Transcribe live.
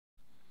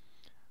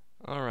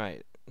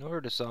Alright, in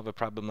order to solve a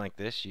problem like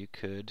this, you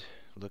could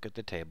look at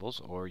the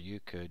tables, or you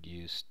could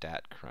use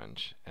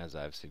StatCrunch, as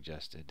I've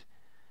suggested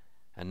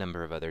a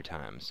number of other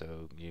times.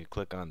 So you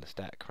click on the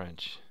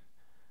StatCrunch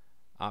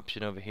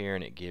option over here,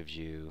 and it gives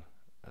you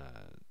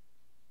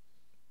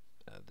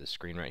the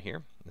screen right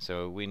here.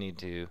 So we need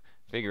to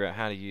figure out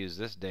how to use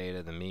this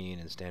data, the mean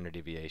and standard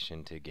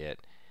deviation, to get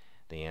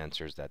the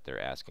answers that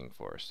they're asking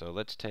for. So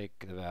let's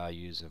take the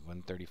values of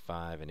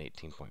 135 and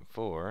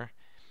 18.4.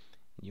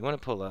 You want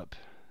to pull up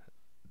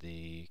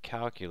the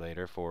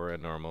calculator for a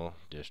normal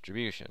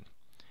distribution.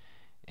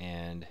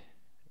 And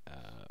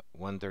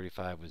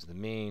 135 was the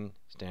mean,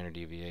 standard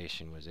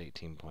deviation was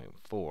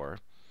 18.4.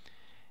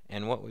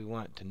 And what we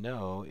want to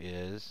know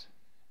is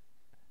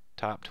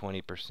top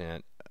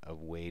 20%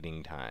 of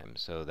waiting time.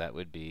 So that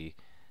would be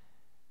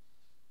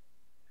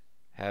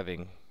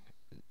having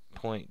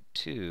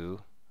 0.2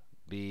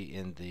 be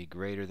in the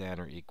greater than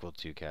or equal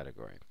to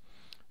category.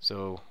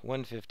 So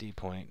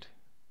 150.485.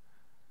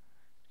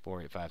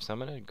 So I'm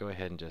going to go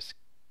ahead and just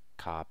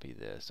copy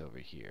this over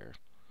here.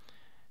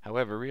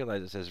 However,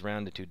 realize it says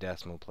round to 2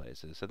 decimal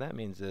places. So that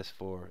means this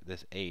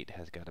 8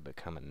 has got to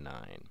become a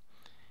 9.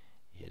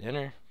 Hit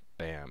enter.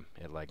 Bam.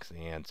 It likes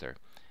the answer.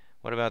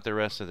 What about the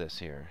rest of this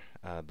here?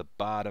 The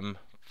bottom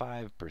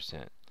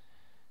 5%.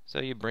 So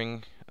you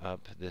bring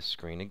up this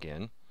screen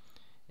again,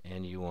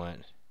 and you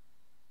want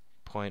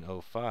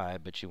 0.05,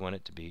 but you want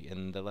it to be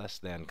in the less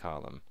than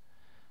column.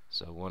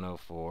 So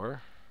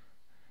 104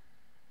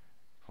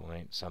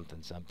 point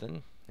something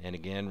something, and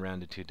again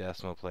round to 2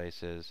 decimal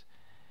places.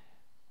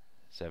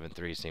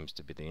 73 seems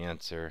to be the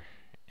answer,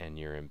 and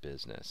you're in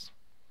business.